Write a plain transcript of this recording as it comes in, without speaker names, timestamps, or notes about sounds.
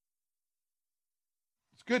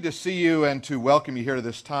It's good to see you and to welcome you here to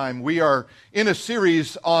this time. We are in a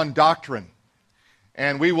series on doctrine,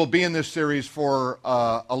 and we will be in this series for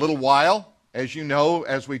a little while. As you know,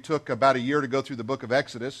 as we took about a year to go through the book of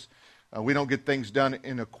Exodus, we don't get things done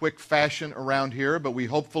in a quick fashion around here, but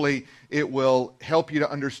hopefully it will help you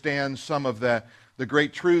to understand some of the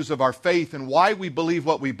great truths of our faith and why we believe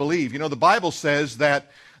what we believe. You know, the Bible says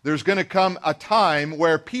that there's going to come a time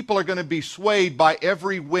where people are going to be swayed by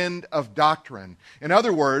every wind of doctrine. In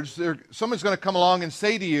other words, someone's going to come along and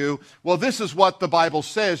say to you, well, this is what the Bible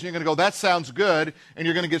says. And you're going to go, that sounds good, and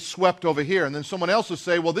you're going to get swept over here. And then someone else will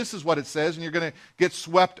say, well, this is what it says, and you're going to get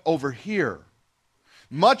swept over here.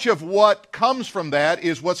 Much of what comes from that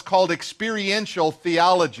is what's called experiential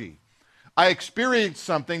theology. I experienced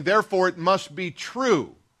something, therefore it must be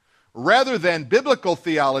true. Rather than biblical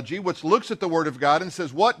theology, which looks at the Word of God and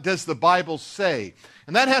says, what does the Bible say?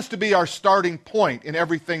 And that has to be our starting point in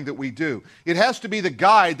everything that we do. It has to be the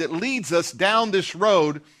guide that leads us down this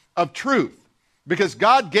road of truth. Because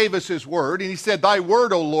God gave us His Word, and He said, thy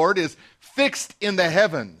Word, O Lord, is fixed in the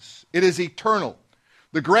heavens. It is eternal.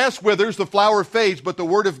 The grass withers, the flower fades, but the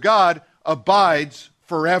Word of God abides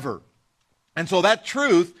forever. And so that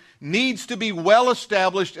truth needs to be well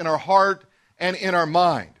established in our heart and in our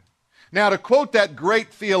mind. Now, to quote that great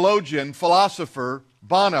theologian, philosopher,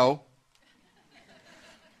 Bono,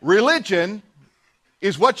 religion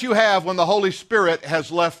is what you have when the Holy Spirit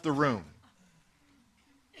has left the room.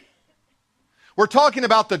 We're talking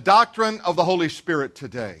about the doctrine of the Holy Spirit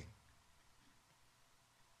today.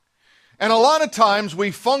 And a lot of times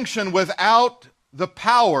we function without the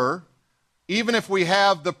power, even if we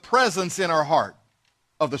have the presence in our heart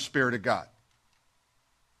of the Spirit of God.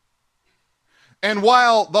 And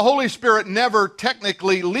while the Holy Spirit never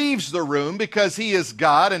technically leaves the room because He is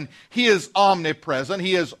God and He is omnipresent,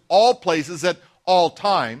 He is all places at all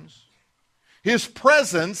times, His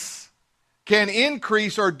presence can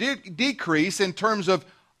increase or decrease in terms of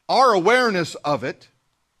our awareness of it.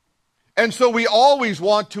 And so we always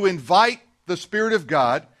want to invite the Spirit of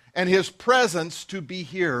God and His presence to be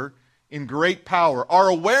here in great power. Our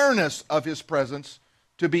awareness of His presence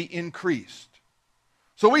to be increased.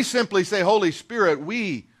 So we simply say, Holy Spirit,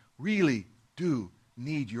 we really do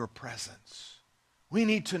need your presence. We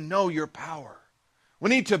need to know your power.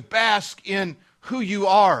 We need to bask in who you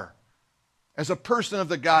are as a person of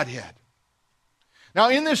the Godhead. Now,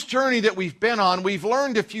 in this journey that we've been on, we've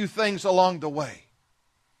learned a few things along the way.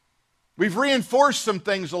 We've reinforced some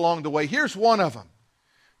things along the way. Here's one of them.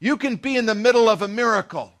 You can be in the middle of a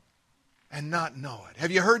miracle and not know it.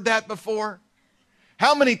 Have you heard that before?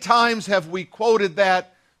 How many times have we quoted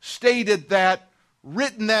that, stated that,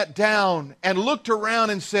 written that down, and looked around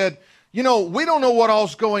and said, you know, we don't know what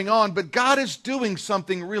all's going on, but God is doing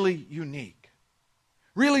something really unique,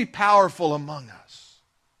 really powerful among us.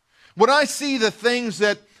 When I see the things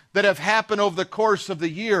that have happened over the course of the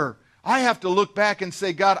year, I have to look back and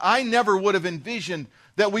say, God, I never would have envisioned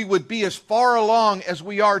that we would be as far along as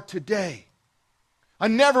we are today. I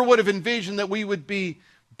never would have envisioned that we would be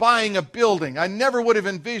buying a building. I never would have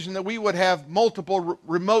envisioned that we would have multiple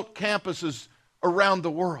remote campuses around the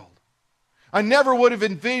world. I never would have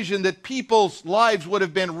envisioned that people's lives would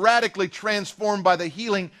have been radically transformed by the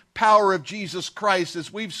healing power of Jesus Christ,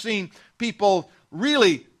 as we've seen people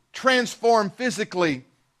really transform physically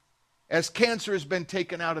as cancer has been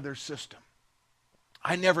taken out of their system.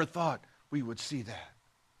 I never thought we would see that.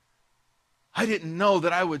 I didn't know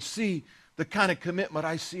that I would see the kind of commitment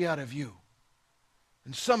I see out of you.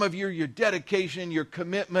 And some of you, your dedication, your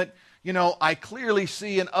commitment, you know, I clearly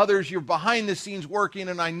see. And others, you're behind the scenes working,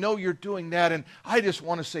 and I know you're doing that. And I just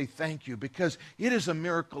want to say thank you, because it is a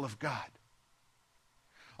miracle of God.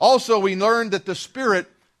 Also, we learned that the Spirit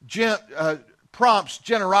prompts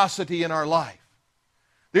generosity in our life.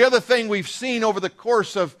 The other thing we've seen over the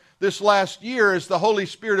course of this last year is the Holy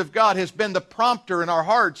Spirit of God has been the prompter in our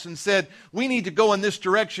hearts and said, we need to go in this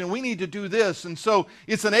direction, we need to do this. And so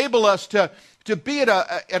it's enabled us to be in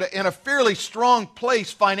a fairly strong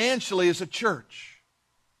place financially as a church.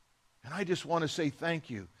 And I just want to say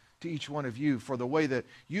thank you to each one of you for the way that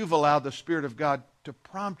you've allowed the Spirit of God to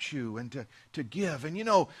prompt you and to give. And you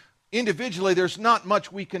know, individually, there's not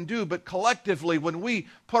much we can do, but collectively, when we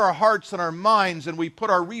put our hearts and our minds and we put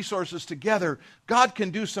our resources together, God can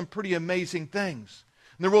do some pretty amazing things.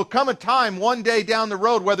 And there will come a time one day down the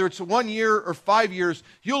road, whether it's 1 year or 5 years,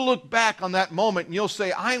 you'll look back on that moment and you'll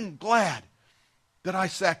say, I'm glad that I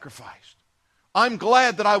sacrificed. I'm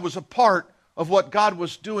glad that I was a part of what God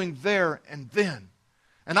was doing there and then.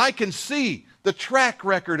 And I can see the track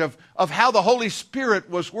record of how the Holy Spirit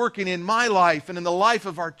was working in my life and in the life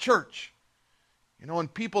of our church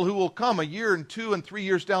And people who will come a year and 2 and 3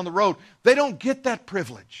 years down the road, they don't get that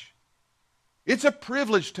privilege. It's a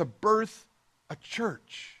privilege to birth a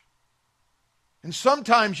church. And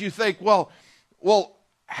sometimes you think, well,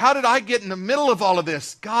 how did I get in the middle of all of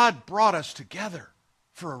this? God brought us together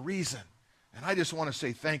for a reason. And I just want to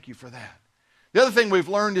say thank you for that. The other thing we've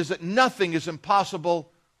learned is that nothing is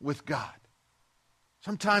impossible with God.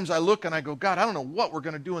 Sometimes I look and I go, God, I don't know what we're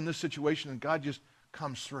going to do in this situation, and God just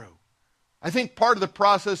comes through. I think part of the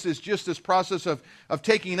process is just this process of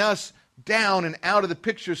taking us down and out of the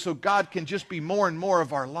picture so God can just be more and more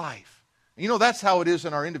of our life. That's how it is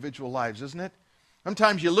in our individual lives, isn't it?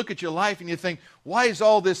 Sometimes you look at your life and you think, why is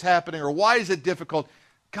all this happening, or why is it difficult?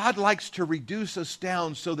 God likes to reduce us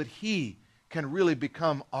down so that He can really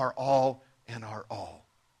become our all and our all.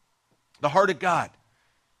 The heart of God.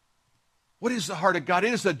 What is the heart of God?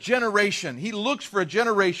 It is a generation. He looks for a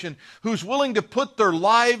generation who's willing to put their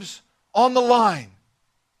lives on the line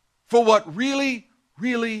for what really,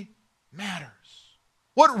 really matters.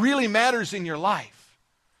 What really matters in your life?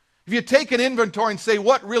 If you take an inventory and say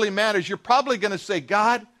what really matters, you're probably going to say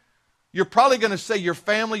God. You're probably going to say your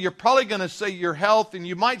family. You're probably going to say your health. And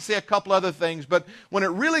you might say a couple other things. But when it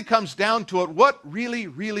really comes down to it, what really,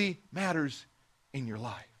 really matters in your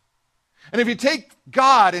life? And if you take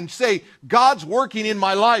God and say, God's working in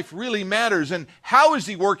my life really matters, and how is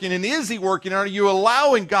He working, and is He working, and are you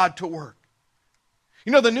allowing God to work?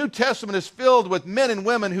 The New Testament is filled with men and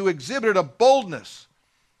women who exhibited a boldness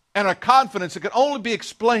and a confidence that could only be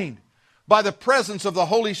explained by the presence of the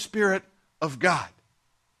Holy Spirit of God.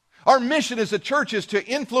 Our mission as a church is to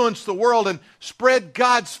influence the world and spread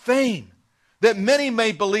God's fame, that many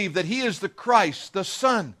may believe that He is the Christ, the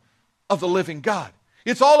Son of the living God.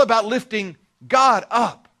 It's all about lifting God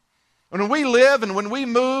up. And when we live and when we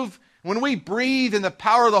move, when we breathe in the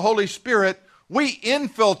power of the Holy Spirit, we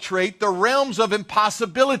infiltrate the realms of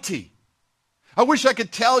impossibility. I wish I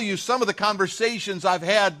could tell you some of the conversations I've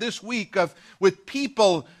had this week with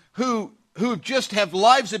people who just have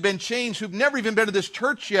lives that have been changed, who've never even been to this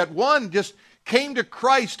church yet. One just came to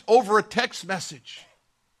Christ over a text message.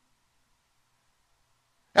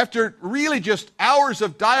 After really just hours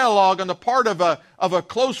of dialogue on the part of a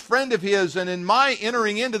close friend of his, and in my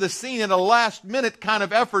entering into the scene in a last-minute kind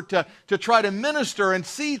of effort to try to minister and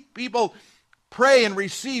see people pray and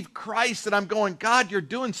receive Christ, and I'm going, God, you're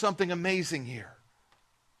doing something amazing here.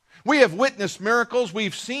 We have witnessed miracles,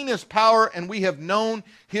 we've seen His power, and we have known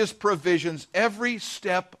His provisions every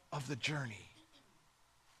step of the journey.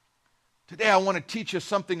 Today I want to teach you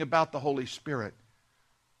something about the Holy Spirit.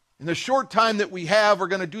 In the short time that we have, we're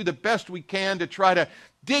going to do the best we can to try to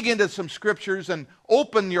dig into some scriptures and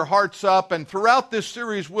open your hearts up. And throughout this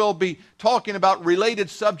series, we'll be talking about related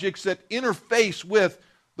subjects that interface with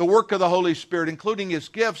the work of the Holy Spirit, including His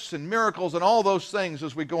gifts and miracles and all those things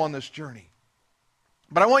as we go on this journey.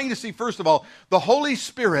 But I want you to see, first of all, the Holy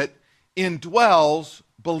Spirit indwells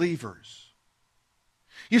believers.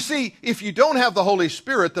 You see, if you don't have the Holy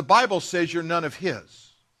Spirit, the Bible says you're none of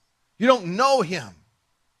His. You don't know Him.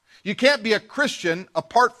 You can't be a Christian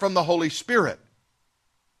apart from the Holy Spirit.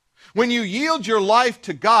 When you yield your life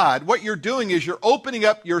to God, what you're doing is you're opening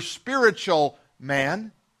up your spiritual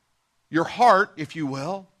man, your heart, if you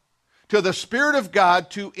will, to the Spirit of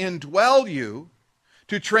God to indwell you,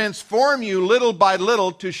 to transform you little by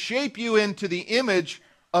little, to shape you into the image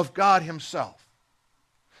of God Himself.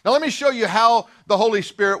 Now let me show you how the Holy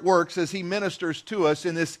Spirit works as He ministers to us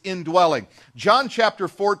in this indwelling. John chapter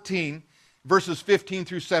 14, verses 15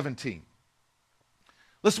 through 17.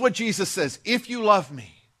 Listen to what Jesus says. If you love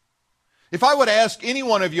me. If I would ask any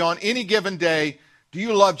one of you on any given day, do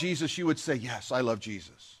you love Jesus? You would say, yes, I love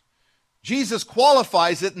Jesus. Jesus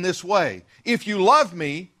qualifies it in this way. If you love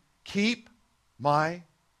me, keep my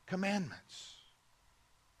commandments.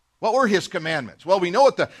 What were His commandments? Well, we know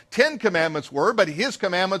what the 10 commandments were, but His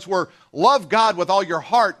commandments were love God with all your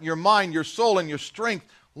heart, your mind, your soul, and your strength.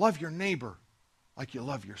 Love your neighbor like you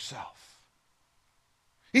love yourself.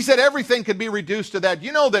 He said everything could be reduced to that.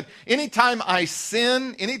 You know that anytime I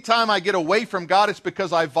sin, anytime I get away from God, it's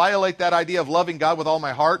because I violate that idea of loving God with all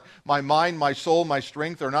my heart, my mind, my soul, my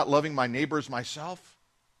strength, or not loving my neighbor as myself.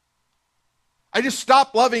 I just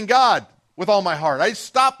stop loving God with all my heart. I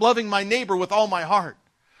stop loving my neighbor with all my heart.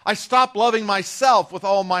 I stop loving myself with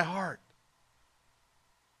all my heart.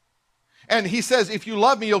 And He says, if you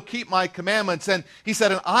love me, you'll keep my commandments. And He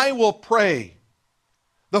said, and I will pray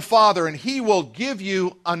the Father, and He will give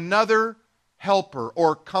you another helper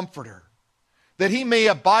or comforter, that He may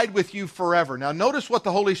abide with you forever. Now notice what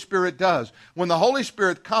the Holy Spirit does. When the Holy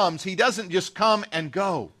Spirit comes, He doesn't just come and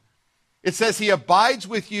go. It says He abides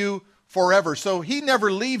with you forever. So He never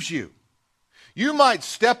leaves you. You might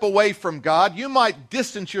step away from God. You might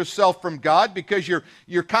distance yourself from God because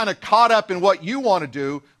you're kind of caught up in what you want to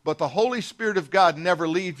do, but the Holy Spirit of God never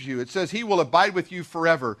leaves you. It says He will abide with you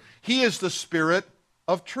forever. He is the Spirit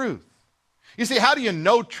of truth. You see, how do you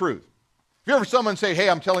know truth? If you ever someone say, hey,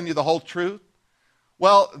 I'm telling you the whole truth,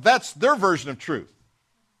 well, that's their version of truth,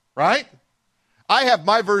 right? I have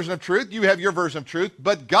my version of truth, you have your version of truth,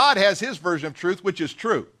 but God has His version of truth, which is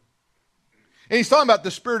true. And He's talking about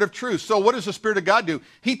the Spirit of truth. So what does the Spirit of God do?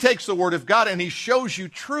 He takes the Word of God and He shows you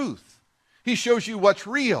truth. He shows you what's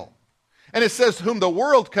real. And it says, whom the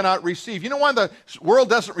world cannot receive. You know why the world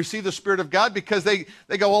doesn't receive the Spirit of God? Because they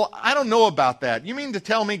go, well, I don't know about that. You mean to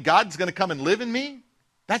tell me God's going to come and live in me?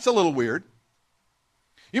 That's a little weird.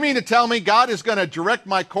 You mean to tell me God is going to direct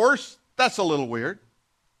my course? That's a little weird.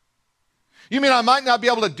 You mean I might not be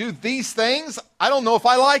able to do these things? I don't know if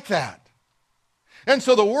I like that. And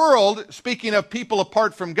so the world, speaking of people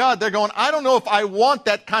apart from God, they're going, I don't know if I want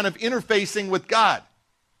that kind of interfacing with God.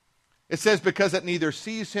 It says because it neither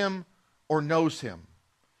sees Him or knows Him.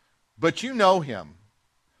 But you know Him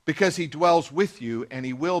because He dwells with you and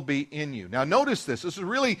He will be in you. Now notice this. This is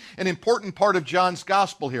really an important part of John's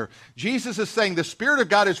gospel here. Jesus is saying the Spirit of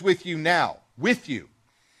God is with you now, with you.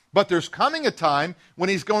 But there's coming a time when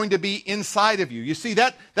He's going to be inside of you. You see,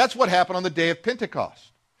 that's what happened on the day of Pentecost.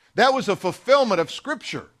 That was a fulfillment of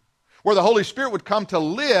Scripture, where the Holy Spirit would come to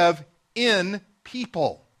live in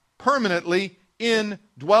people, permanently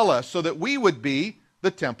indwell us, so that we would be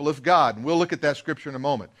the temple of God. And we'll look at that Scripture in a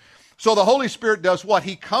moment. So the Holy Spirit does what?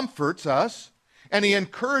 He comforts us, and He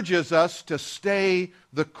encourages us to stay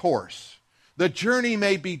the course. The journey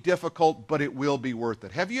may be difficult, but it will be worth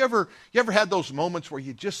it. Have you ever had those moments where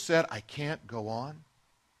you just said, I can't go on?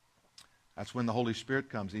 That's when the Holy Spirit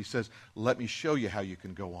comes. He says, let me show you how you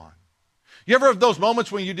can go on. You ever have those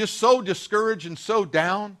moments when you're just so discouraged and so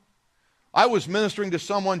down? I was ministering to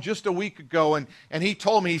someone just a week ago, and he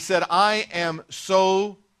told me, he said, I am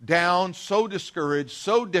so down, so discouraged,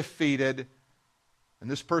 so defeated, and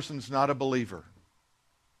this person's not a believer.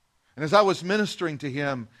 And as I was ministering to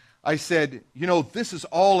him, I said, you know, this is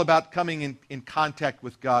all about coming in contact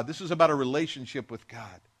with God. This is about a relationship with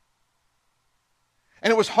God.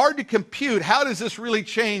 And it was hard to compute, how does this really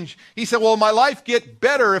change? He said, well, will my life get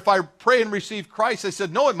better if I pray and receive Christ? I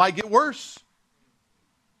said, no, it might get worse.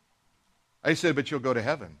 I said, but you'll go to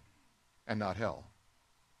heaven and not hell.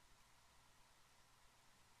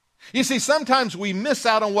 You see, sometimes we miss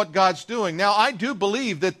out on what God's doing. Now, I do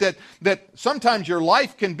believe that sometimes your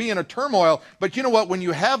life can be in a turmoil, but you know what? When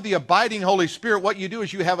you have the abiding Holy Spirit, what you do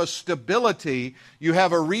is you have a stability, you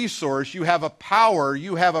have a resource, you have a power,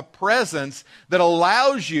 you have a presence that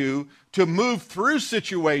allows you to move through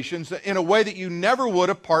situations in a way that you never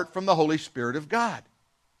would apart from the Holy Spirit of God.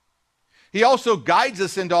 He also guides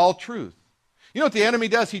us into all truth. You know what the enemy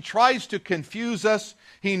does? He tries to confuse us.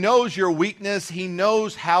 He knows your weakness. He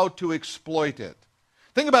knows how to exploit it.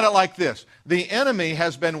 Think about it like this. The enemy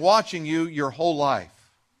has been watching you your whole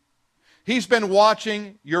life. He's been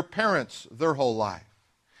watching your parents their whole life.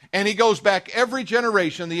 And he goes back every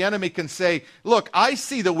generation. The enemy can say, look, I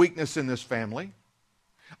see the weakness in this family.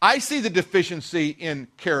 I see the deficiency in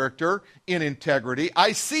character, in integrity.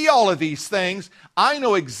 I see all of these things. I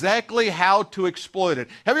know exactly how to exploit it.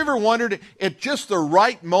 Have you ever wondered, at just the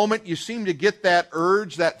right moment, you seem to get that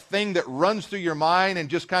urge, that thing that runs through your mind and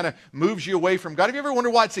just kind of moves you away from God? Have you ever wondered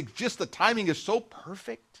why it's just the timing is so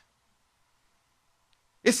perfect?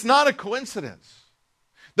 It's not a coincidence.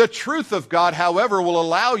 The truth of God, however, will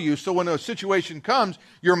allow you, so when a situation comes,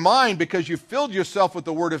 your mind, because you filled yourself with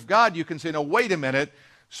the Word of God, you can say, no, wait a minute,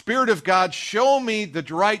 Spirit of God, show me the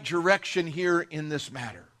right direction here in this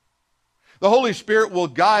matter. The Holy Spirit will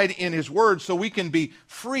guide in His Word so we can be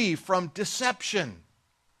free from deception.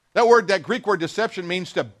 That Greek word deception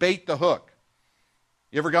means to bait the hook.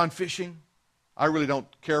 You ever gone fishing? I really don't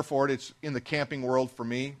care for it. It's in the camping world for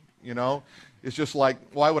me, you know. It's just like,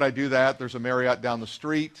 why would I do that? There's a Marriott down the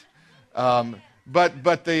street. But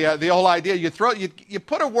the whole idea, you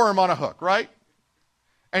put a worm on a hook, right?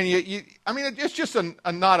 And it's just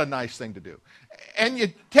not a nice thing to do. And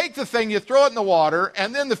you take the thing, you throw it in the water,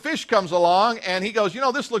 and then the fish comes along, and he goes, you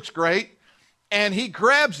know, this looks great. And he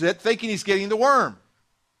grabs it, thinking he's getting the worm.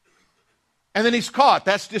 And then he's caught.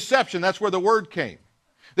 That's deception. That's where the word came.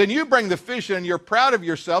 Then you bring the fish in, and you're proud of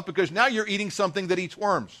yourself because now you're eating something that eats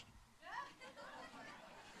worms.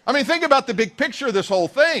 I mean, think about the big picture of this whole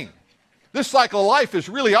thing. This cycle of life is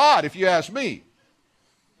really odd, if you ask me.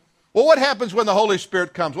 Well, what happens when the Holy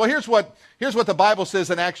Spirit comes? Well, here's what the Bible says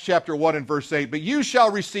in Acts chapter 1 and verse 8. But you shall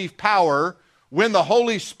receive power when the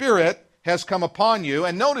Holy Spirit has come upon you.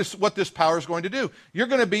 And notice what this power is going to do. You're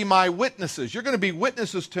going to be my witnesses. You're going to be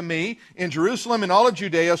witnesses to me in Jerusalem, in all of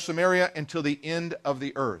Judea, Samaria, until the end of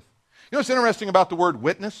the earth. You know what's interesting about the word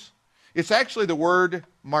witness? It's actually the word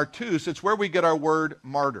martus. It's where we get our word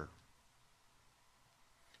martyr.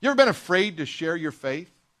 You ever been afraid to share your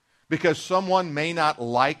faith because someone may not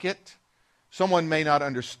like it? Someone may not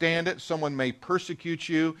understand it. Someone may persecute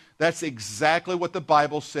you. That's exactly what the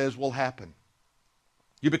Bible says will happen.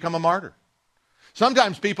 You become a martyr.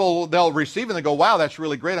 Sometimes people, they'll receive and they go, wow, that's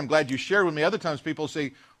really great. I'm glad you shared with me. Other times people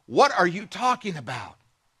say, what are you talking about?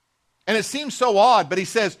 And it seems so odd, but he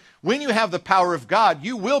says, when you have the power of God,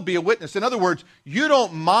 you will be a witness. In other words, you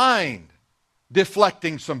don't mind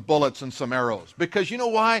deflecting some bullets and some arrows. Because you know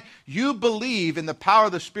why? You believe in the power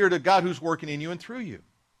of the Spirit of God who's working in you and through you.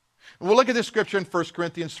 We'll look at this scripture in 1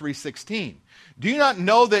 Corinthians 3:16. Do you not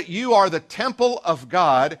know that you are the temple of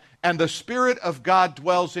God and the Spirit of God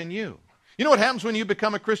dwells in you? You know what happens when you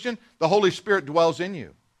become a Christian? The Holy Spirit dwells in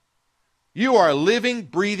you. You are a living,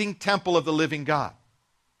 breathing temple of the living God.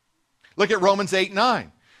 Look at Romans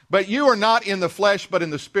 8:9. But you are not in the flesh, but in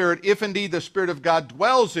the Spirit, if indeed the Spirit of God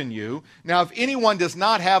dwells in you. Now, if anyone does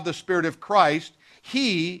not have the Spirit of Christ,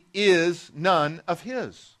 he is none of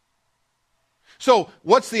his. So,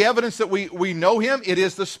 what's the evidence that we know him? It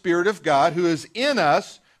is the Spirit of God who is in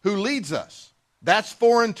us, who leads us. That's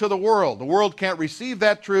foreign to the world. The world can't receive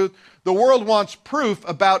that truth. The world wants proof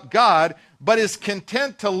about God, but is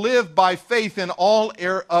content to live by faith in all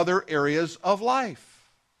other areas of life.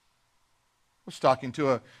 I was talking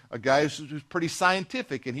to a guy who's pretty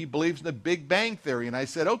scientific, and he believes in the Big Bang Theory. And I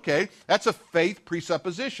said, okay, that's a faith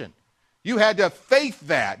presupposition. You had to faith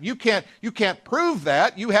that. You can't prove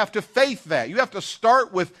that. You have to faith that. You have to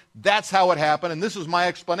start with that's how it happened, and this is my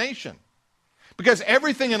explanation. Because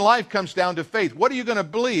everything in life comes down to faith. What are you going to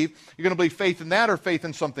believe? You're going to believe faith in that or faith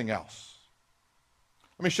in something else?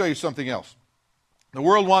 Let me show you something else. The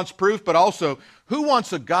world wants proof, but also, who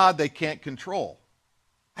wants a God they can't control?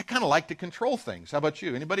 I kind of like to control things. How about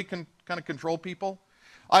you? Anybody can kind of control people?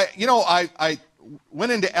 I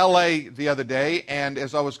went into L.A. the other day, and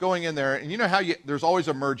as I was going in there, and you know how there's always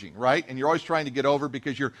a merging, right? And you're always trying to get over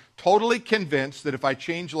because you're totally convinced that if I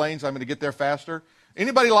change lanes, I'm going to get there faster.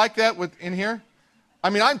 Anybody like that in here? I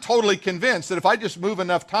mean, I'm totally convinced that if I just move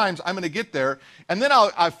enough times, I'm going to get there. And then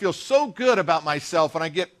I feel so good about myself, and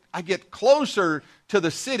I get closer to the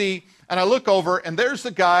city, and I look over, and there's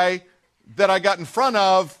the guy that I got in front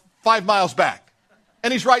of 5 miles back.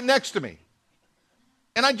 And he's right next to me.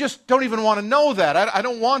 And I just don't even want to know that. I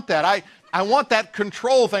don't want that. I want that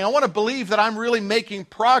control thing. I want to believe that I'm really making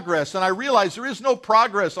progress. And I realize there is no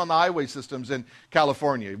progress on the highway systems in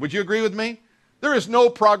California. Would you agree with me? There is no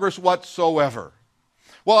progress whatsoever.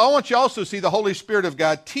 Well, I want you also to see the Holy Spirit of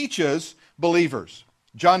God teaches believers.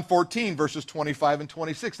 John 14, verses 25 and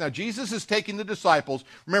 26. Now, Jesus is taking the disciples.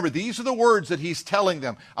 Remember, these are the words that he's telling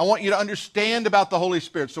them. I want you to understand about the Holy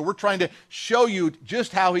Spirit. So we're trying to show you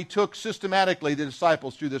just how he took systematically the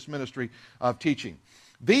disciples through this ministry of teaching.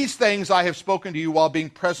 These things I have spoken to you while being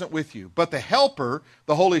present with you. But the Helper,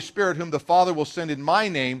 the Holy Spirit, whom the Father will send in my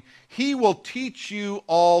name, he will teach you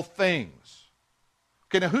all things.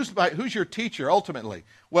 Okay, now who's your teacher ultimately?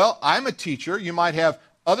 Well, I'm a teacher. You might have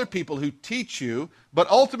other people who teach you, but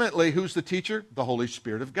ultimately, who's the teacher? The Holy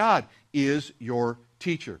Spirit of God is your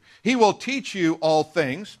teacher. He will teach you all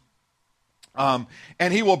things, and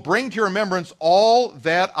he will bring to your remembrance all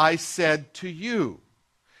that I said to you.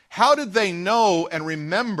 How did they know and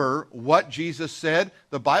remember what Jesus said?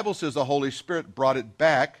 The Bible says the Holy Spirit brought it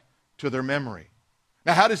back to their memory.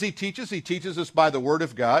 Now, how does he teach us? He teaches us by the Word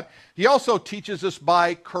of God. He also teaches us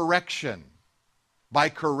by correction. By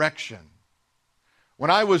correction. When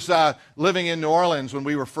I was living in New Orleans when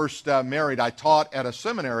we were first married, I taught at a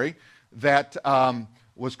seminary that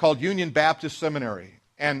was called Union Baptist Seminary.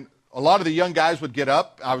 And a lot of the young guys would get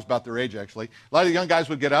up. I was about their age, actually. A lot of the young guys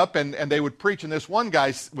would get up and they would preach. And this one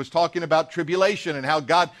guy was talking about tribulation and how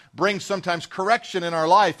God brings sometimes correction in our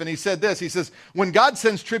life. And he said this. He says, when God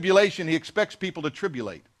sends tribulation, he expects people to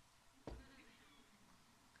tribulate.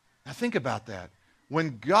 Now think about that.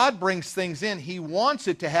 When God brings things in, he wants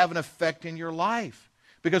it to have an effect in your life.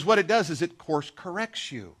 Because what it does is it course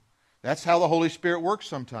corrects you. That's how the Holy Spirit works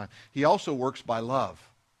sometimes. He also works by love.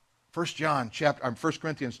 1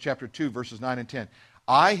 Corinthians chapter 2, verses 9 and 10.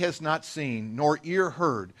 Eye has not seen, nor ear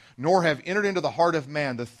heard, nor have entered into the heart of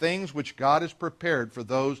man the things which God has prepared for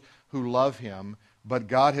those who love him, but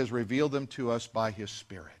God has revealed them to us by his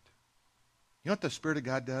Spirit. You know what the Spirit of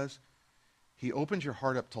God does? He opens your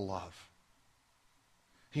heart up to love.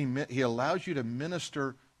 He allows you to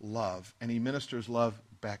minister love, and he ministers love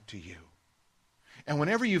back to you. And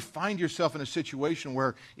whenever you find yourself in a situation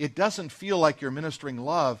where it doesn't feel like you're ministering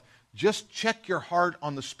love, just check your heart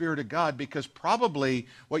on the Spirit of God, because probably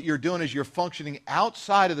what you're doing is you're functioning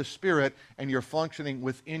outside of the Spirit and you're functioning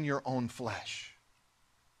within your own flesh.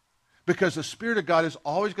 Because the Spirit of God is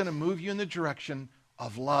always going to move you in the direction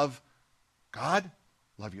of love God,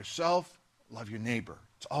 love yourself, love your neighbor.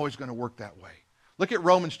 It's always going to work that way. Look at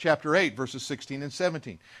Romans chapter 8, verses 16 and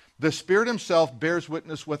 17. The Spirit himself bears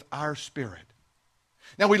witness with our spirit.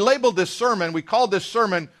 Now, we labeled this sermon, we called this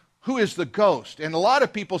sermon, Who is the Ghost? And a lot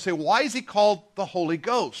of people say, why is he called the Holy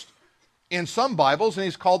Ghost? In some Bibles, and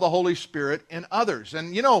he's called the Holy Spirit in others.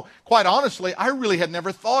 And you know, quite honestly, I really had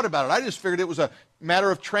never thought about it. I just figured it was a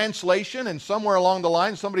matter of translation, and somewhere along the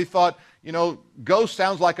line, somebody thought, you know, ghost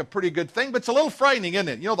sounds like a pretty good thing, but it's a little frightening, isn't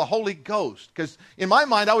it? You know, the Holy Ghost. Because in my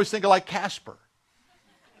mind, I always think of like Casper.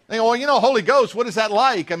 They go, well, you know, Holy Ghost, what is that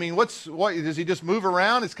like? I mean, what does he just move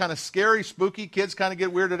around? It's kind of scary, spooky. Kids kind of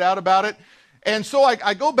get weirded out about it. And so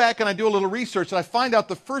I go back and I do a little research, and I find out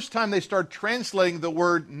the first time they started translating the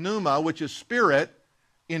word pneuma, which is spirit,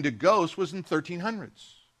 into ghost was in 1300s.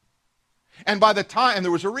 And by the time, and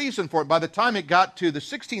there was a reason for it, by the time it got to the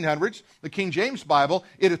 1600s, the King James Bible,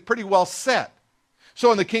 it is pretty well set.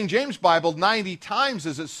 So in the King James Bible, 90 times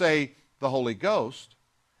does it say the Holy Ghost,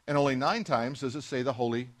 and only 9 times does it say the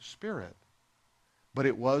Holy Spirit. But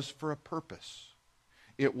it was for a purpose.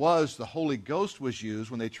 It was, the Holy Ghost was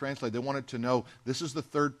used when they translated. They wanted to know, this is the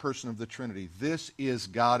third person of the Trinity. This is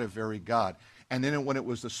God, a very God. And then when it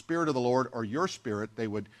was the Spirit of the Lord or your spirit, they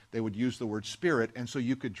would use the word spirit, and so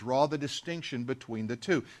you could draw the distinction between the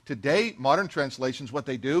two. Today, modern translations, what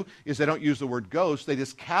they do is they don't use the word ghost, they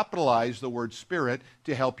just capitalize the word spirit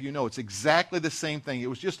to help you know. It's exactly the same thing. It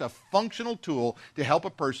was just a functional tool to help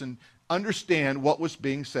a person understand what was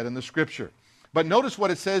being said in the Scripture. But notice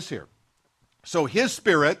what it says here. So his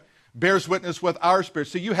spirit bears witness with our spirit.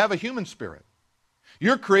 So you have a human spirit.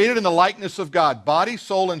 You're created in the likeness of God, body,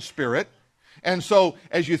 soul, and spirit. And so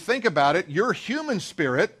as you think about it, your human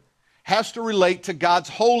spirit has to relate to God's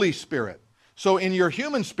Holy Spirit. So in your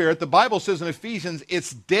human spirit, the Bible says in Ephesians,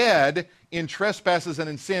 it's dead in trespasses and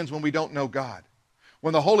in sins when we don't know God.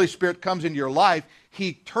 When the Holy Spirit comes into your life,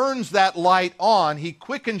 he turns that light on. He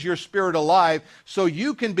quickens your spirit alive so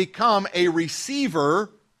you can become a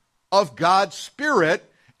receiver of God's Spirit,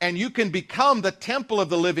 and you can become the temple of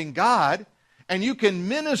the living God, and you can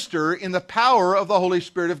minister in the power of the Holy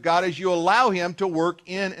Spirit of God as you allow him to work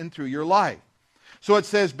in and through your life. So it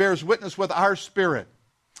says, bears witness with our spirit.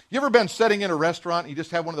 You ever been sitting in a restaurant and you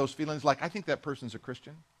just have one of those feelings like, I think that person's a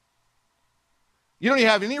Christian? You don't even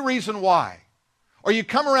have any reason why. Or you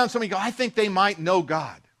come around somebody and go, I think they might know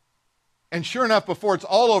God. And sure enough, before it's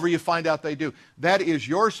all over, you find out they do. That is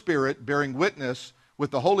your spirit bearing witness with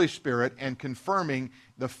the Holy Spirit and confirming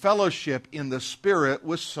the fellowship in the Spirit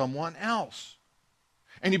with someone else.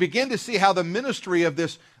 And you begin to see how the ministry of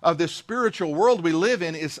this spiritual world we live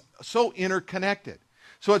in is so interconnected.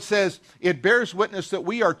 So it says, it bears witness that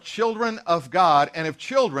we are children of God, and if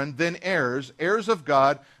children, then heirs, heirs of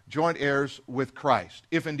God, joint heirs with Christ.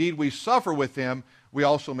 If indeed we suffer with him, we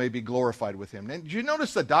also may be glorified with him. And did you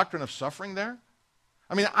notice the doctrine of suffering there?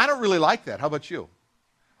 I mean, I don't really like that. How about you?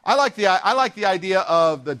 I like the idea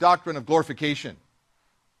of the doctrine of glorification.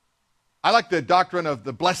 I like the doctrine of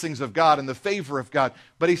the blessings of God and the favor of God.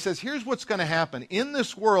 But he says, here's what's going to happen. In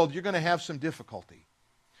this world, you're going to have some difficulty.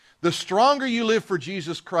 The stronger you live for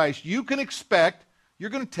Jesus Christ, you can expect you're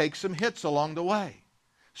going to take some hits along the way.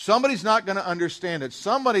 Somebody's not going to understand it.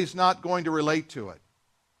 Somebody's not going to relate to it.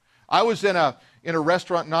 I was in a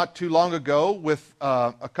restaurant not too long ago with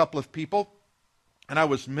a couple of people, and I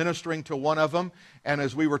was ministering to one of them, and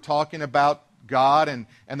as we were talking about God, and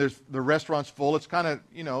the restaurant's full, it's kind of,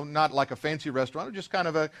 not like a fancy restaurant, it's just kind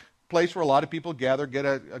of a place where a lot of people gather, get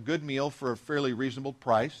a good meal for a fairly reasonable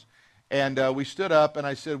price. And we stood up, and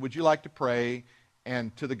I said, would you like to pray?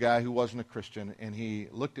 And to the guy who wasn't a Christian, and he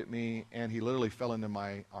looked at me, and he literally fell into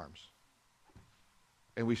my arms.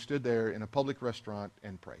 And we stood there in a public restaurant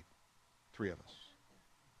and prayed, 3 of us.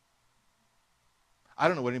 I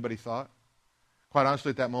don't know what anybody thought. Quite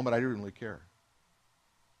honestly, at that moment, I didn't really care.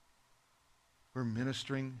 We're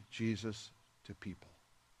ministering Jesus to people.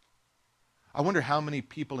 I wonder how many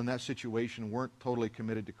people in that situation weren't totally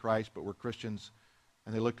committed to Christ, but were Christians,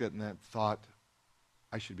 and they looked at it and thought,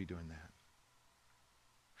 I should be doing that.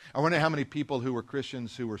 I wonder how many people who were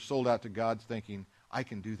Christians who were sold out to God thinking, I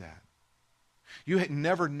can do that. You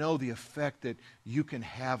never know the effect that you can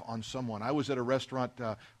have on someone. I was at a restaurant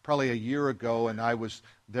probably a year ago, and I was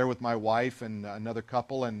there with my wife and another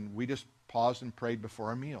couple, and we just paused and prayed before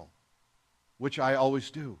our meal, which I always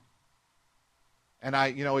do. And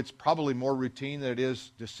it's probably more routine than it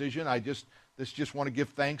is decision. I just want to give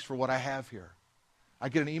thanks for what I have here. I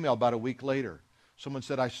get an email about a week later. Someone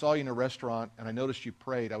said, I saw you in a restaurant and I noticed you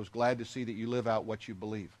prayed. I was glad to see that you live out what you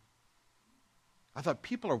believe. I thought,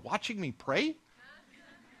 people are watching me pray? As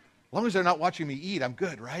long as they're not watching me eat, I'm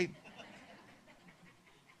good, right?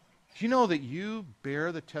 Do you know that you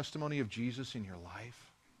bear the testimony of Jesus in your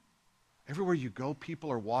life? Everywhere you go,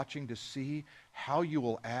 people are watching to see how you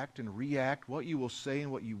will act and react, what you will say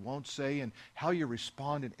and what you won't say, and how you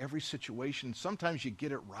respond in every situation. Sometimes you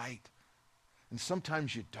get it right, and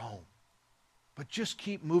sometimes you don't. But just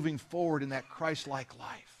keep moving forward in that Christ-like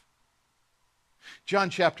life. John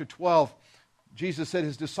chapter 12, Jesus said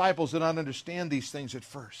his disciples did not understand these things at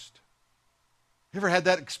first. You ever had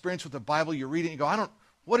that experience with the Bible? You read it and you go,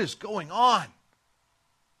 what is going on?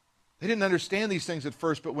 They didn't understand these things at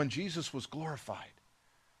first, but when Jesus was glorified,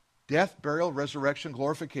 death, burial, resurrection,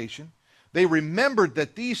 glorification, they remembered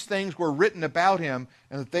that these things were written about him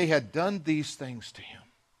and that they had done these things to him.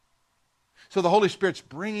 So the Holy Spirit's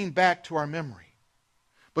bringing back to our memory.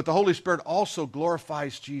 But the Holy Spirit also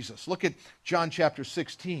glorifies Jesus. Look at John chapter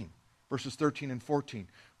 16, verses 13 and 14.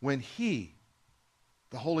 When he,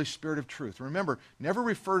 the Holy Spirit of truth, remember, never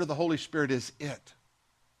refer to the Holy Spirit as it.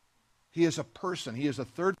 He is a person. He is a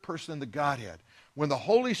third person in the Godhead. When the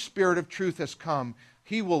Holy Spirit of truth has come,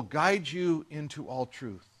 he will guide you into all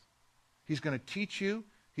truth. He's going to teach you.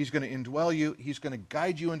 He's going to indwell you. He's going to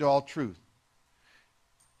guide you into all truth.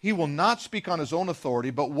 He will not speak on his own authority,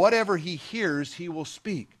 but whatever he hears, he will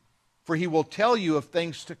speak. For he will tell you of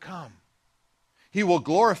things to come. He will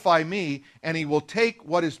glorify me, and he will take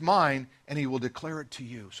what is mine, and he will declare it to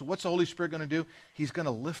you. So what's the Holy Spirit going to do? He's going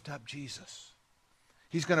to lift up Jesus.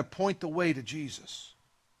 He's going to point the way to Jesus.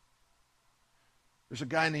 There's a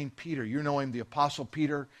guy named Peter. You know him, the Apostle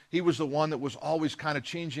Peter. He was the one that was always kind of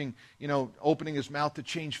changing, opening his mouth to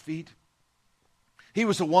change feet. He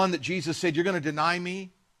was the one that Jesus said, you're going to deny me.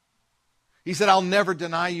 He said, I'll never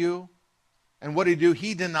deny you. And what did he do?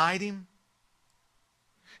 He denied him.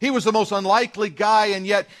 He was the most unlikely guy, and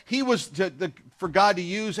yet he was for God to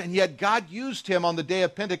use, and yet God used him on the day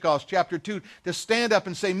of Pentecost, chapter 2, to stand up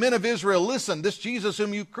and say, men of Israel, listen, this Jesus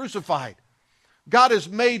whom you crucified, God has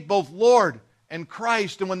made both Lord and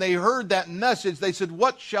Christ. And when they heard that message, they said,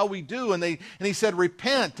 what shall we do? And he said,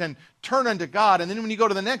 repent and turn unto God. And then when you go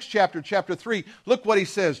to the next chapter, chapter 3, look what he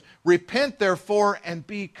says, repent therefore and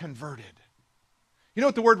be converted. You know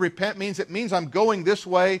what the word repent means? It means I'm going this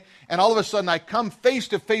way, and all of a sudden I come face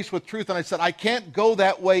to face with truth, and I said, I can't go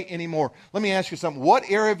that way anymore. Let me ask you something. What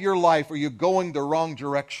area of your life are you going the wrong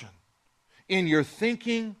direction? In your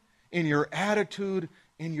thinking, in your attitude,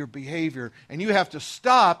 in your behavior. And you have to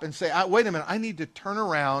stop and say, wait a minute, I need to turn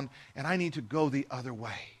around, and I need to go the other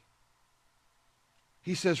way.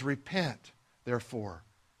 He says, repent, therefore,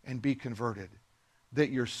 and be converted,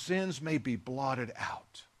 that your sins may be blotted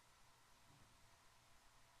out.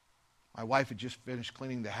 My wife had just finished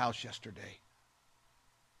cleaning the house yesterday.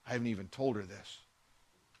 I haven't even told her this.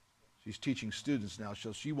 She's teaching students now,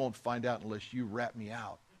 so she won't find out unless you rat me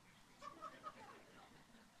out.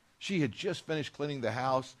 She had just finished cleaning the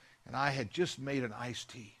house, and I had just made an iced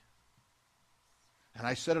tea. And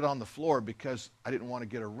I set it on the floor because I didn't want to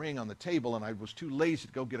get a ring on the table, and I was too lazy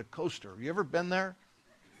to go get a coaster. Have you ever been there?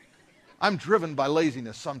 I'm driven by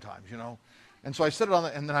laziness sometimes, And so I set it on,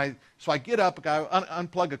 and then I get up, I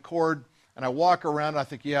unplug a cord, and I walk around, and I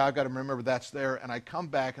think, yeah, I've got to remember that's there. And I come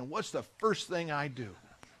back, and what's the first thing I do?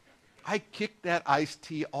 I kick that iced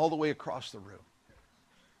tea all the way across the room.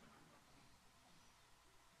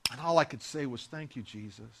 And all I could say was, thank you,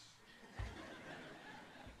 Jesus.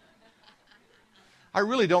 I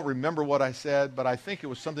really don't remember what I said, but I think it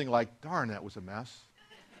was something like, darn, that was a mess.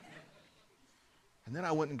 And then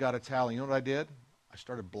I went and got a towel. You know what I did? I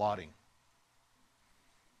started blotting.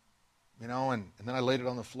 And then I laid it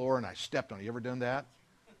on the floor and I stepped on it. You ever done that?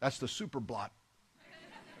 That's the super blot.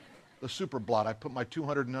 The super blot. I put my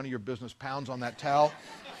 200 none of your business pounds on that towel,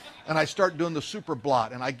 and I start doing the super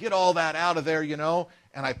blot. And I get all that out of there,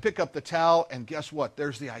 and I pick up the towel, and guess what?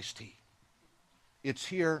 There's the iced tea. It's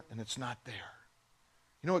here, and it's not there.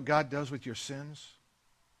 You know what God does with your sins?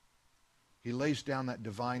 He lays down that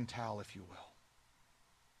divine towel, if you will,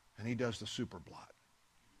 and he does the super blot.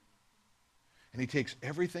 And he takes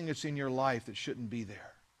everything that's in your life that shouldn't be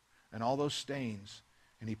there, and all those stains,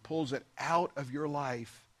 and he pulls it out of your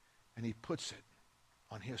life, and he puts it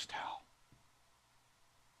on his towel.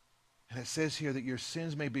 And it says here that your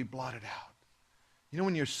sins may be blotted out.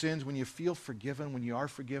 When your sins, when you feel forgiven, when you are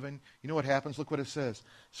forgiven, you know what happens? Look what it says.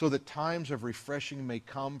 So that times of refreshing may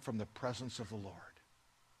come from the presence of the Lord.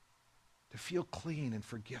 To feel clean and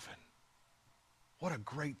forgiven. What a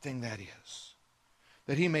great thing that is.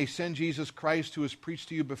 That he may send Jesus Christ, who is preached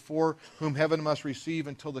to you before, whom heaven must receive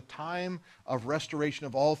until the time of restoration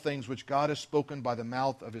of all things, which God has spoken by the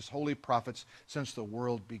mouth of his holy prophets since the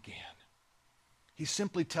world began. He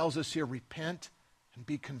simply tells us here, repent and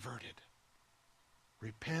be converted.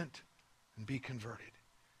 Repent and be converted.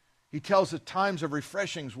 He tells that times of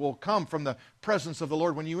refreshings will come from the presence of the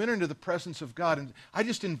Lord. When you enter into the presence of God, and I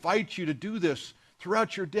just invite you to do this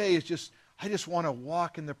throughout your day, I just want to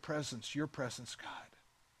walk in the presence, your presence, God.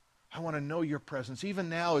 I want to know your presence. Even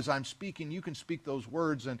now as I'm speaking, you can speak those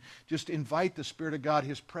words and just invite the Spirit of God,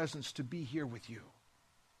 his presence, to be here with you.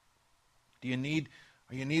 Do you need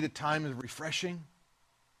a time of refreshing?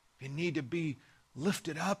 Do you need to be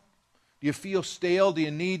lifted up? Do you feel stale? Do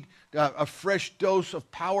you need a fresh dose of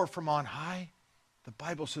power from on high? The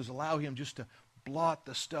Bible says allow him just to blot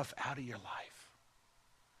the stuff out of your life.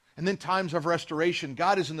 And then times of restoration.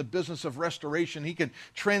 God is in the business of restoration. He can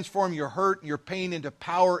transform your hurt and your pain into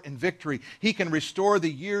power and victory. He can restore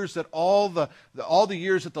the years that all the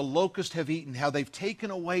years that the locusts have eaten, how they've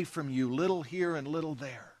taken away from you, little here and little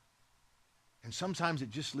there. And sometimes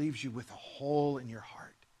it just leaves you with a hole in your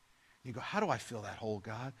heart. You go, how do I fill that hole,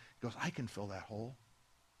 God? He goes, I can fill that hole.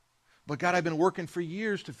 But God, I've been working for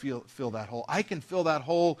years to fill that hole. I can fill that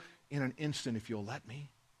hole in an instant if you'll let me.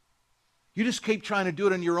 You just keep trying to do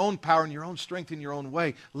it in your own power and your own strength in your own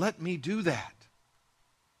way. Let me do that.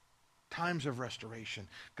 Times of restoration.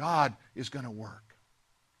 God is going to work.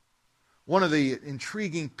 One of the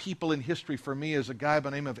intriguing people in history for me is a guy by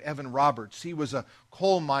the name of Evan Roberts. He was a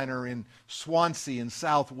coal miner in Swansea in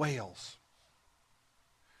South Wales.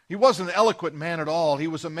 He wasn't an eloquent man at all. He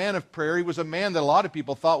was a man of prayer. He was a man that a lot of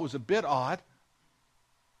people thought was a bit odd.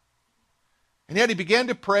 And yet he began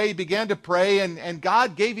to pray, and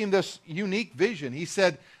God gave him this unique vision. He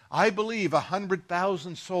said, I believe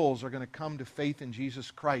 100,000 souls are going to come to faith in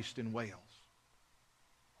Jesus Christ in Wales.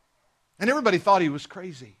 And everybody thought he was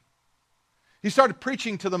crazy. He started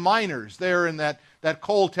preaching to the miners there in that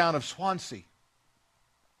coal town of Swansea.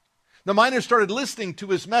 The miners started listening to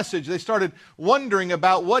his message. They started wondering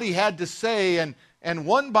about what he had to say, and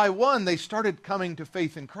one by one they started coming to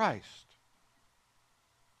faith in Christ.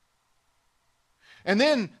 And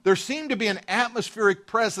then there seemed to be an atmospheric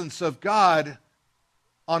presence of God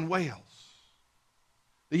on Wales.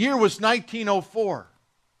 The year was 1904.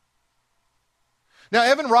 Now,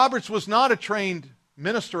 Evan Roberts was not a trained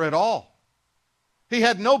minister at all. He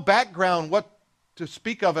had no background what to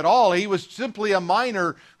speak of at all. He was simply a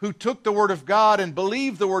miner who took the Word of God and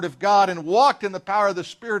believed the Word of God and walked in the power of the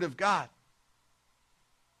Spirit of God.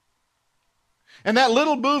 And that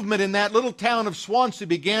little movement in that little town of Swansea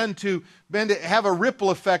began to have a ripple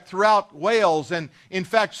effect throughout Wales. And in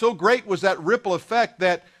fact, so great was that ripple effect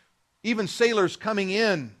that even sailors coming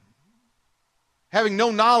in, having no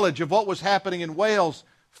knowledge of what was happening in Wales,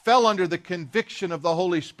 fell under the conviction of the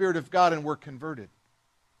Holy Spirit of God and were converted.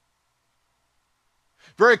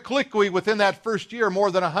 Very quickly, within that first year, more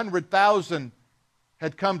than 100,000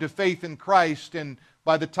 had come to faith in Christ. And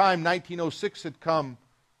by the time 1906 had come,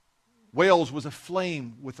 Wales was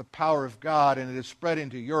aflame with the power of God, and it had spread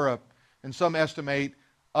into Europe. And some estimate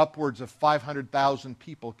upwards of 500,000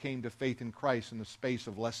 people came to faith in Christ in the space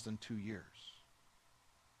of less than 2 years.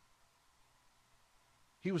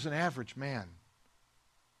 He was an average man.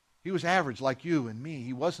 He was average like you and me.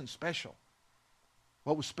 He wasn't special.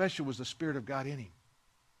 What was special was the Spirit of God in him.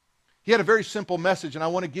 He had a very simple message, and I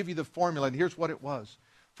want to give you the formula, and here's what it was.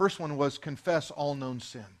 First one was confess all known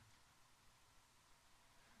sin.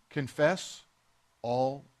 Confess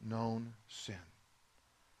all known sin.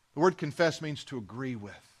 The word confess means to agree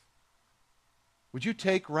with. Would you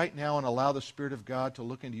take right now and allow the Spirit of God to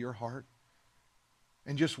look into your heart?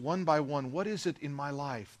 And just one by one, what is it in my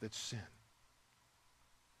life that's sin?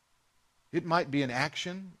 It might be an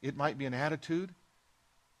action. It might be an attitude.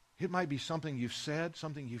 It might be something you've said,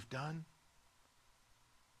 something you've done.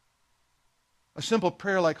 A simple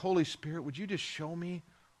prayer like, Holy Spirit, would you just show me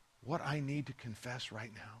what I need to confess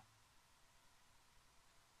right now?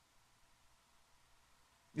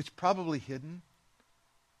 It's probably hidden.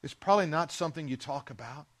 It's probably not something you talk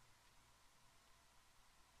about.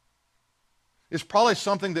 It's probably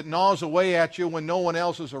something that gnaws away at you when no one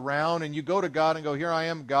else is around, and you go to God and go, here I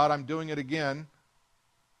am, God, I'm doing it again.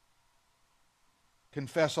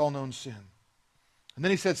 Confess all known sin. And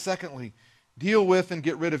then he said, secondly, deal with and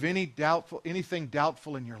get rid of anything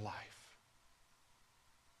doubtful in your life.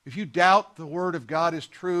 If you doubt the Word of God is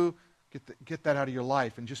true, get that out of your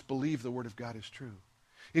life and just believe the Word of God is true.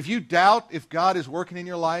 If you doubt if God is working in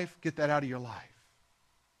your life, get that out of your life.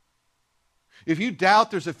 If you doubt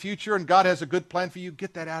there's a future and God has a good plan for you,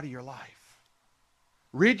 get that out of your life.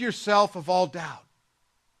 Rid yourself of all doubt.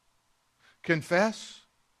 Confess,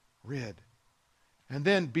 rid. And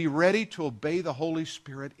then be ready to obey the Holy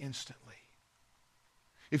Spirit instantly.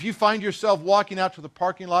 If you find yourself walking out to the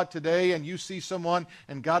parking lot today and you see someone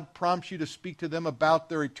and God prompts you to speak to them about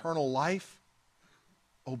their eternal life,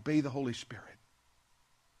 obey the Holy Spirit.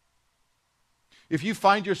 If you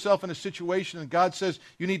find yourself in a situation and God says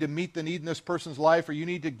you need to meet the need in this person's life, or you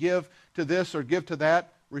need to give to this or give to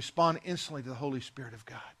that, respond instantly to the Holy Spirit of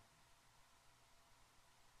God.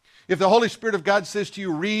 If the Holy Spirit of God says to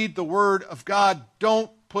you, read the Word of God, don't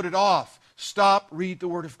put it off. Stop, read the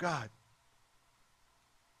Word of God.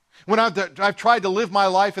 When I've tried to live my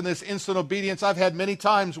life in this instant obedience, I've had many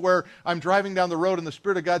times where I'm driving down the road and the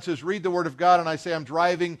Spirit of God says, read the Word of God, and I say I'm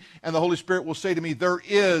driving, and the Holy Spirit will say to me, there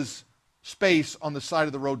is space on the side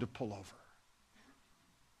of the road to pull over.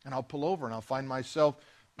 And I'll pull over and I'll find myself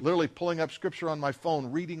literally pulling up Scripture on my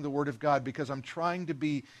phone, reading the Word of God, because I'm trying to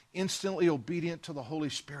be instantly obedient to the Holy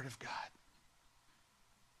Spirit of God.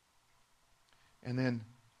 And then,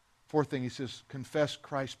 fourth thing, he says, confess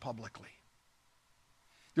Christ publicly.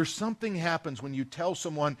 There's something happens when you tell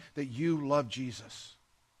someone that you love Jesus.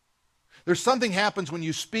 There's something happens when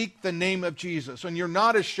you speak the name of Jesus, and you're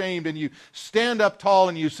not ashamed, and you stand up tall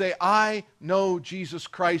and you say, I know Jesus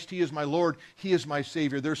Christ. He is my Lord. He is my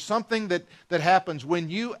Savior. There's something that happens. When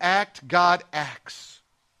you act, God acts.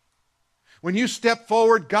 When you step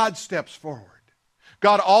forward, God steps forward.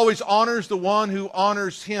 God always honors the one who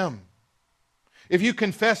honors Him. If you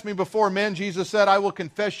confess me before men, Jesus said, I will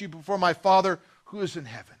confess you before my Father who is in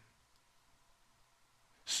heaven.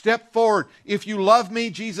 Step forward. If you love me,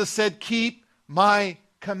 Jesus said, keep my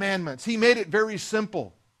commandments. He made it very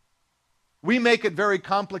simple. We make it very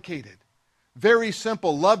complicated. Very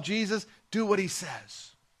simple. Love Jesus, do what He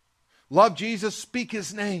says. Love Jesus, speak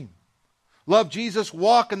His name. Love Jesus,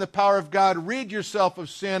 walk in the power of God. Rid yourself of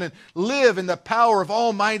sin and live in the power of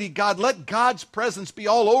Almighty God. Let God's presence be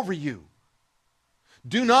all over you.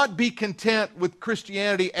 Do not be content with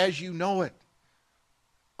Christianity as you know it.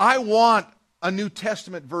 I want a New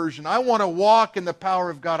Testament version. I want to walk in the power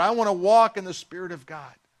of God. I want to walk in the Spirit of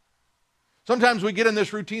God. Sometimes we get in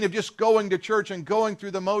this routine of just going to church and going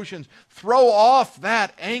through the motions. Throw off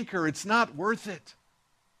that anchor. It's not worth it.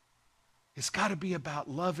 It's got to be about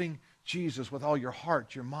loving Jesus with all your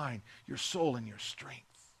heart, your mind, your soul, and your strength.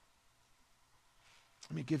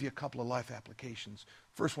 Let me give you a couple of life applications.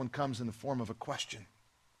 First one comes in the form of a question.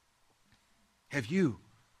 Have you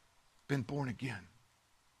been born again?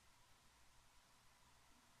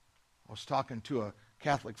 I was talking to a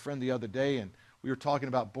Catholic friend the other day, and we were talking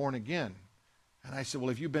about born again. And I said, well,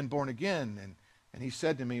 have you been born again? And he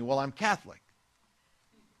said to me, well, I'm Catholic.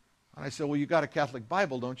 And I said, well, you got a Catholic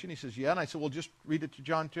Bible, don't you? And he says, yeah. And I said, well, just read it to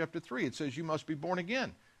John chapter 3. It says you must be born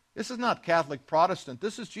again. This is not Catholic Protestant.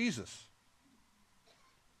 This is Jesus.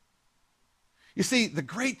 You see, the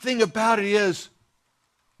great thing about it is,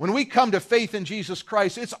 when we come to faith in Jesus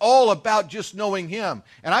Christ, it's all about just knowing Him.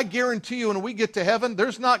 And I guarantee you, when we get to heaven,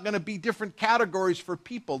 there's not going to be different categories for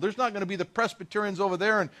people. There's not going to be the Presbyterians over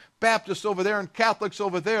there and Baptists over there and Catholics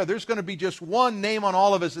over there. There's going to be just one name on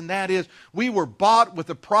all of us, and that is, we were bought with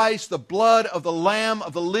a price, the blood of the Lamb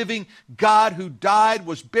of the living God, who died,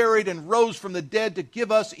 was buried, and rose from the dead to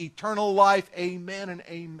give us eternal life. Amen and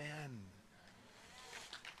amen.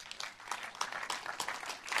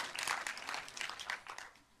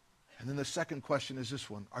 And then the second question is this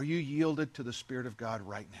one. Are you yielded to the Spirit of God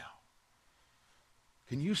right now?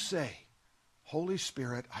 Can you say, Holy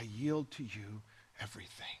Spirit, I yield to you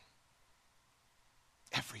everything.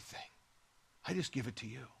 Everything. I just give it to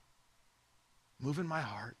you. Move in my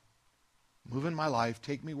heart. Move in my life.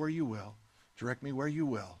 Take me where you will. Direct me where you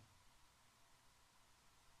will.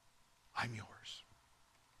 I'm yours.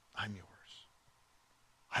 I'm yours.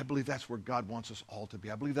 I believe that's where God wants us all to be.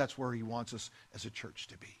 I believe that's where He wants us as a church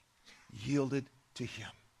to be. Yielded to Him.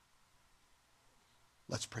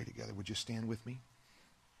 Let's pray together. Would you stand with me?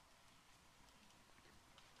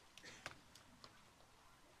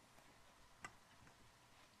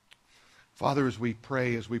 Father, as we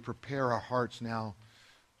pray, as we prepare our hearts now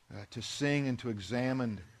to sing and to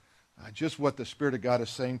examine just what the Spirit of God is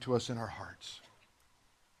saying to us in our hearts,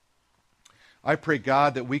 I pray,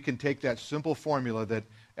 God, that we can take that simple formula that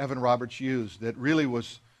Evan Roberts used, that really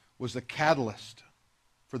was the catalyst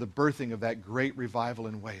for the birthing of that great revival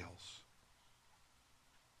in Wales.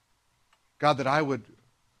 God, that I would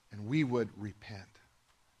and we would repent.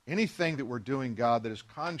 Anything that we're doing, God, that is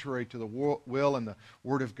contrary to the will and the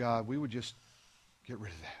Word of God, we would just get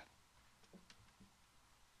rid of that.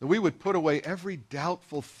 That we would put away every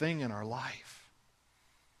doubtful thing in our life.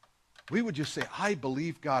 We would just say, I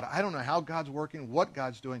believe God. I don't know how God's working, what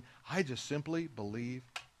God's doing. I just simply believe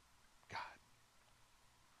God.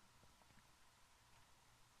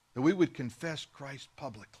 That we would confess Christ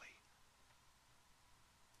publicly.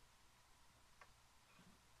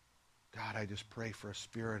 God, I just pray for a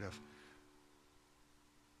spirit of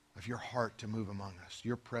your heart to move among us,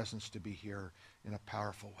 your presence to be here in a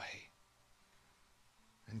powerful way.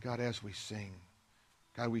 And God, as we sing,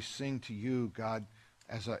 God, we sing to you, God,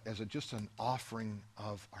 as just an offering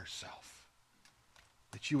of ourself.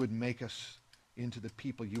 That you would make us into the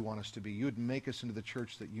people you want us to be. You would make us into the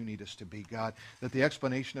church that you need us to be, God. That the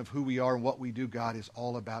explanation of who we are and what we do, God, is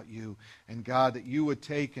all about you. And God, that you would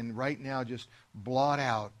take and right now just blot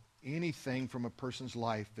out anything from a person's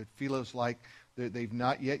life that feels like they've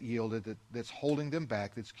not yet yielded, that's holding them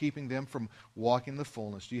back, that's keeping them from walking in the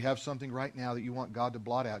fullness. Do you have something right now that you want God to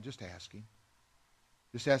blot out? Just ask him.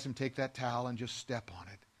 Just ask him to take that towel and just step on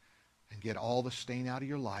it and get all the stain out of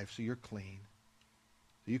your life so you're clean.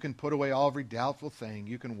 So you can put away all every doubtful thing.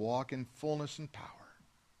 You can walk in fullness and power.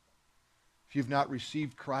 If you've not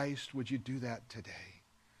received Christ, would you do that today?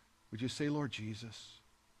 Would you say, Lord Jesus,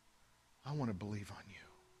 I want to believe on you.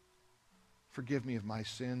 Forgive me of my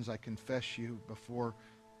sins. I confess you before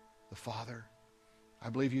the Father. I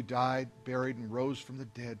believe you died, buried, and rose from the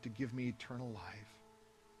dead to give me eternal life.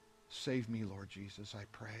 Save me, Lord Jesus, I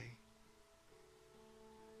pray.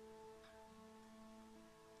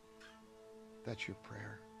 That's your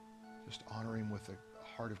prayer. Just honor him with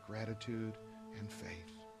a heart of gratitude and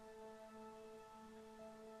faith.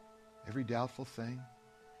 Every doubtful thing,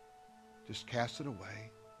 just cast it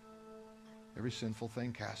away. Every sinful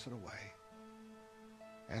thing, cast it away.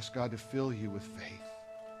 Ask God to fill you with faith,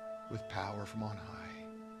 with power from on high.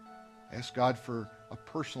 Ask God for a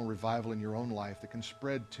personal revival in your own life that can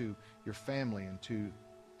spread to your family and to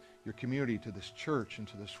your community, to this church and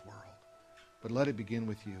to this world. But let it begin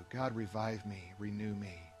with you. God, revive me, renew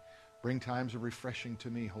me. Bring times of refreshing to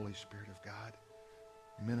me, Holy Spirit of God.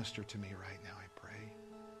 Minister to me right now, I pray.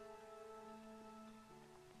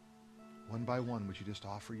 One by one, would you just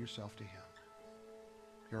offer yourself to him?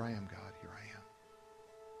 Here I am, God, here I am.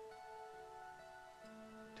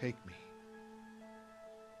 Take me.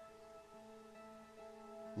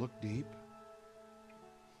 Look deep.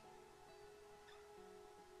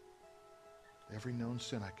 Every known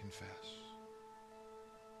sin I confess.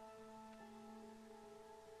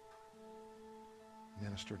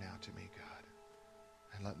 Minister now to me, God,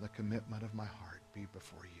 and let the commitment of my heart be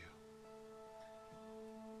before you.